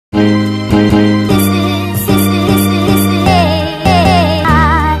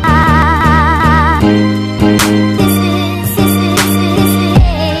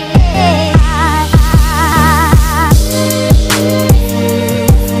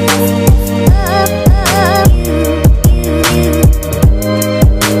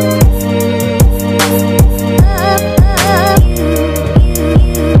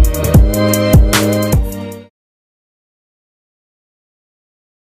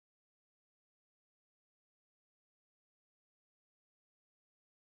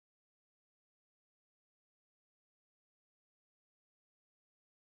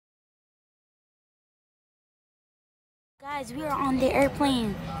Guys, we are on the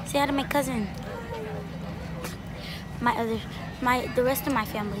airplane. Say hi to my cousin. The rest of my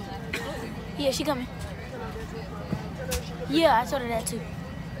family. Yeah, she coming. Yeah, I told her that too.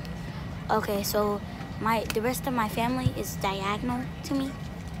 Okay, so the rest of my family is diagonal to me.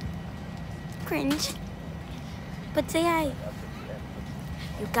 Cringe. But say hi.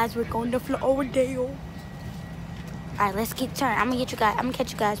 You guys, we're going to Florida. Alright, let's get turned. I'm gonna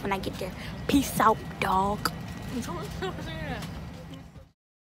catch you guys when I get there. Peace out, dog. It's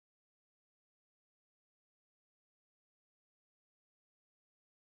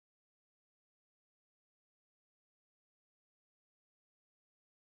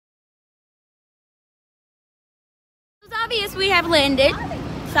obvious we have landed.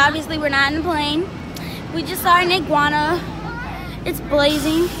 So obviously we're not in the plane. We just saw an iguana. It's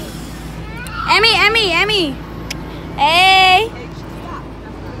blazing. Emmy. Hey.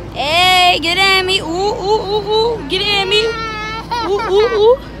 Hey, get Emmy. Ooh. Get Emmy.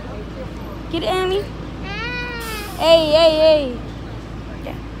 Ooh. Get Emmy. Hey.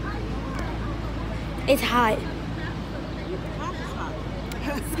 Yeah. It's hot.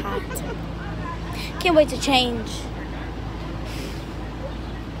 It's hot. Can't wait to change.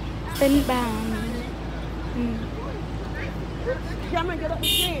 Spinbound. Cameron, get up the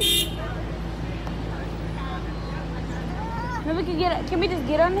street. Can we just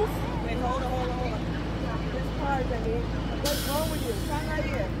get on this? Wait, hold on. This car, Jenny. What's wrong with you? Come right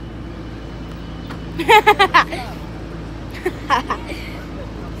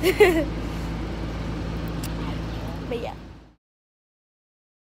here. But yeah.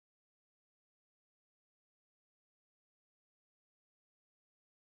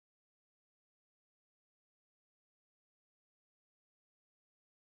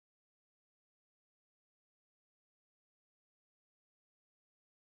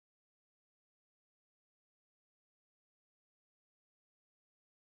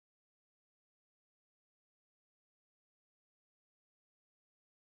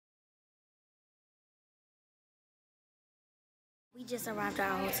 We just arrived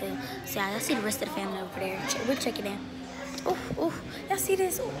at our hotel. So y'all see the rest of the family over there. We're checking in. Oof. Y'all see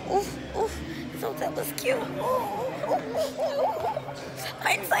this? Oof. This hotel was cute.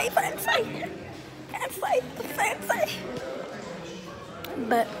 Fancy.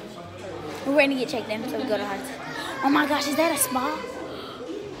 But we're ready to get checked in, so we go to Hearts. Oh my gosh, is that a spa?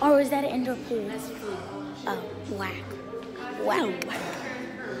 Or is that an indoor pool? Oh, whack. Wow.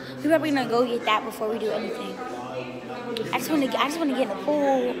 We're probably gonna go get that before we do anything. I just want to get in the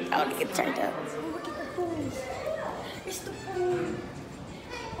pool. I want to get turned up. Look at the pool. It's the pool.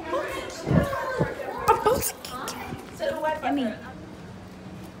 I'm about to get Emmy.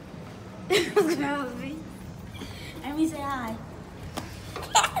 What's going on with me? Emmy, say hi.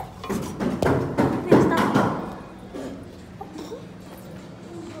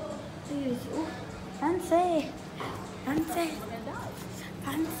 Please stop. Fancy.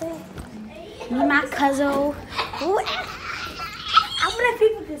 Me, my cousin. Ooh. I wonder if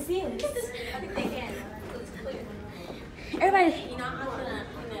people can see us. Everybody,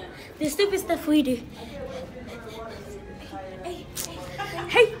 the stupid stuff we do.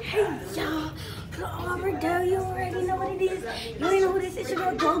 Hey, y'all. Put on over there. You already know what it is. You already know who this is. Your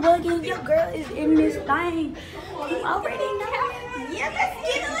girl Joe Buggy. Your girl is in this thing. You already know. Yeah, let's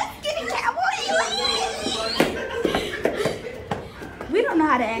get it, cowboy. We don't know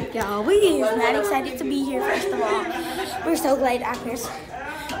how to act, y'all. We is not excited to be here, first of all. We're so glad actors.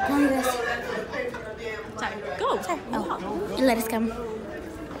 Come with us. Sorry, go. Sorry. Oh, and let us come.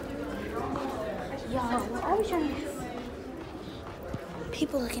 Y'all, what are we trying to do?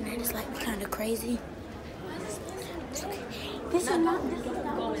 People looking at us like we're kind of crazy. It's okay. This is not.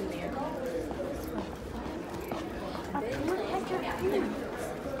 Go in there. What the heck are you doing?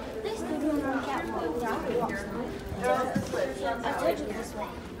 They still doing on catwalk. I told you this way.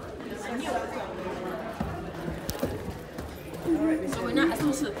 So we're not as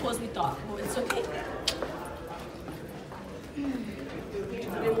close to the pool as we thought, but it's okay.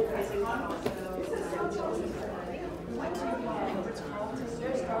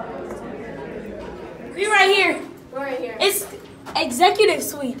 We're right here. We're right here. It's executive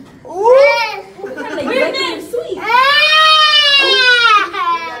suite. Ooh! Executive suite.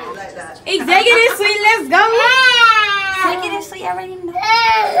 Executive suite, let's go. Executive suite, I already know.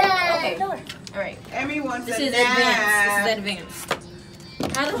 Okay. All right. Everyone This said is advanced.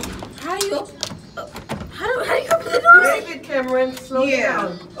 How do you open the doors? David Cameron, slow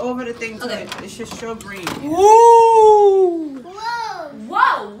down. Over the thing, Okay. it should show green. Whoa!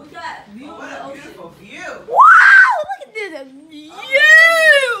 Whoa! We got view of What the a ocean. beautiful view. Wow! Look at this view!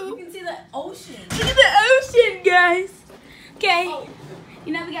 You can see the ocean. Look at the ocean, guys. Okay.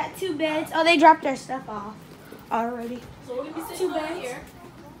 You know we got 2 beds. Oh, they dropped their stuff off already. So we're gonna be 2 beds. here.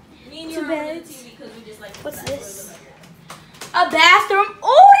 Me and 2 you beds. TV because we just like. What's this? A bathroom.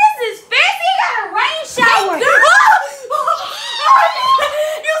 Oh, this is fancy. You got a rain shower. Oh,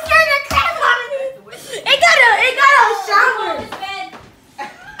 you scared the crap out of me. It got a shower.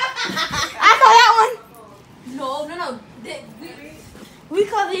 I saw that one. No. We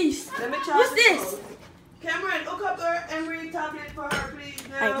call these. Let me try. What's this? Cameron, hook up her Emery tablet for her, please.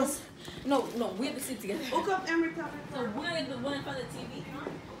 Now. Alright, this. No, we have to sit together. Hook up Emery tablet. So we're the one in front of the TV.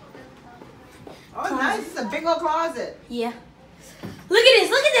 Oh, nice. It's a big old closet. Yeah. Look at this.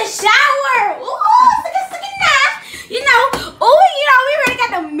 Look at this shower. Ooh, look at now. You know, we already got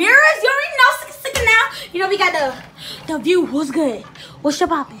the mirrors. You already know, look at now. You know, we got the view. What's good? What's your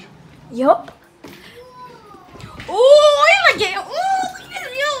poppin'? Yup. Ooh, you like it. Ooh, look at this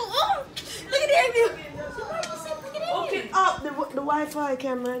view. Ooh, look at that view. Okay, up the Wi-Fi,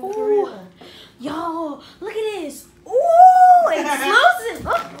 Cameron. For Ooh, real. yo, look at this. Ooh, exclusive.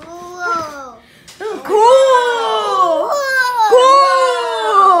 Ooh, cool.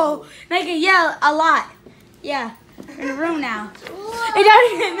 Cool. Now you can yell a lot. Yeah, in the room now. It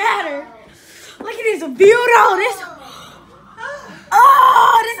doesn't even matter. Look at this view though. This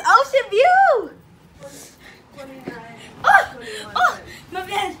ocean view. Oh, my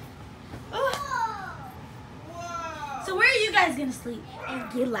bed. Oh. So where are you guys gonna sleep?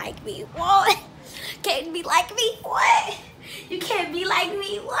 And you like me? What? Can't be like me? What? You can't be like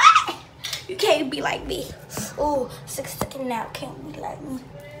me? What? You can't be like me. Oh, 6 seconds now. Can't be like me.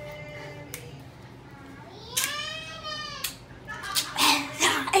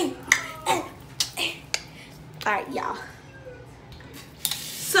 All right, y'all.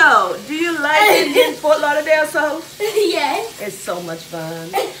 So, do you like it in Fort Lauderdale, so? Yes. It's so much fun.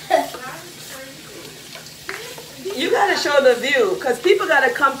 You gotta show the view, cause people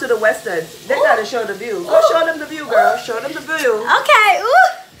gotta come to the West End. They gotta show the view. Go show them the view, girl. Show them the view. Okay.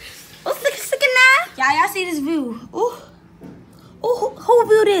 Ooh. Ooh, look at now. Y'all see this view? Ooh. Ooh, who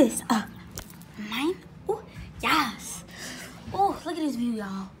view this? Mine. Ooh, yes. Ooh, look at this view,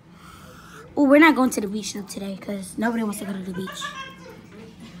 y'all. Ooh, we're not going to the beach though today, cause nobody wants to go to the beach.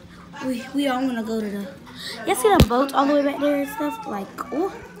 We all want to go to the. Y'all see the boats all the way back there and stuff? Like,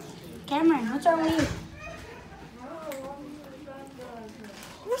 ooh. Cameron, what's wrong with you?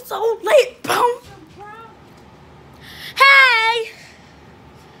 We're so late, boom. Hey!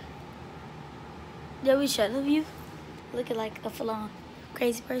 Did we show the view? Looking like a full-on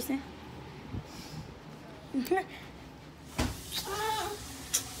crazy person.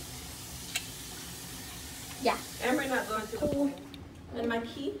 Yeah. Emery not going to. Cool. And my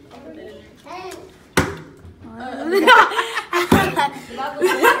key.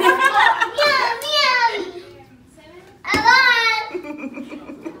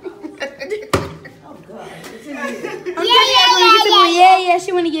 Yeah,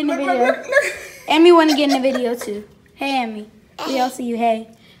 she want to get in the video. Amy want to get in the video too. Hey, Amy. We all see you. Hey,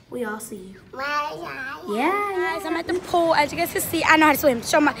 we all see you. Yeah, guys, I'm at the pool. As you guys can see, I know how to swim.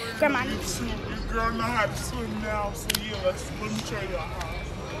 Show my grandma. Your girl know how to swim now, so yeah, let me show you how.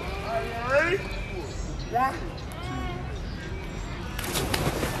 Alright? 1, 2.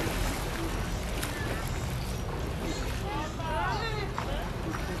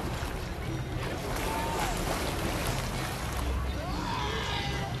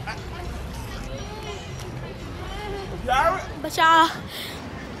 But y'all,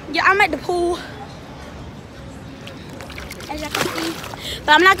 yeah, I'm at the pool. As y'all can see.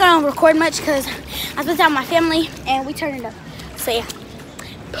 But I'm not gonna record much because I spent time with my family and we turned it up. So yeah.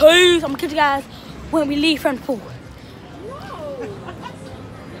 Peace. I'm gonna catch you guys when we leave from the pool.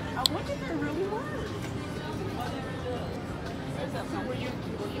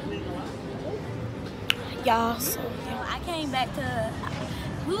 Y'all, so I came back to.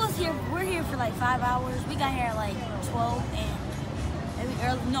 We're here for like 5 hours. We got here at like 12 and maybe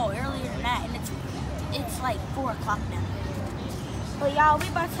earlier than that, and it's like 4 o'clock now. But y'all, I'm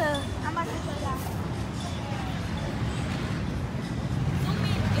about to show y'all.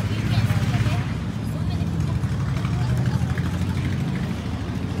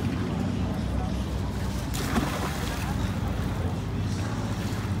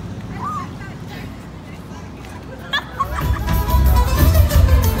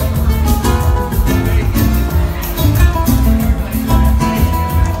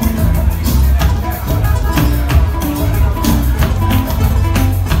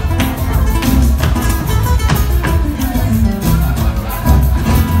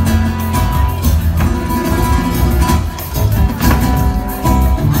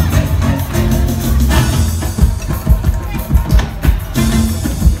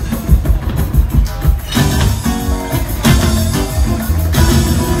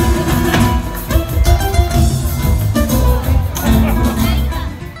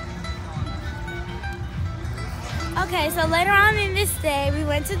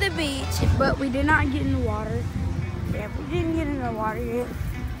 to the beach, but we did not get in the water. Yeah, we didn't get in the water yet.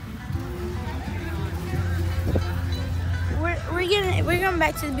 We're going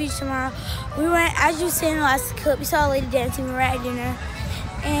back to the beach tomorrow. We went, as you said in the last clip, we saw a lady dancing. We were at dinner,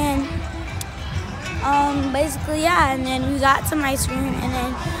 and basically, yeah. And then we got some ice cream, and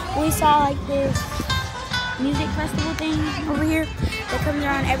then we saw like this music festival thing over here that comes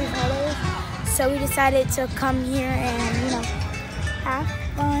around every Friday. So we decided to come here and, you know, have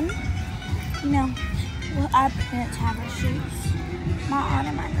fun. You know, well, our parents have our shoes. My aunt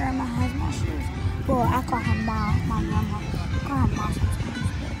and my grandma has my shoes. Well, I call her mom, my grandma. I call her mom sometimes.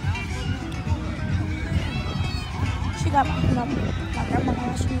 She got my grandma got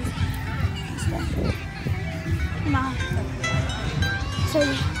my shoes and stuff. Mom. So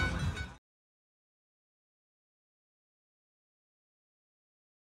yeah.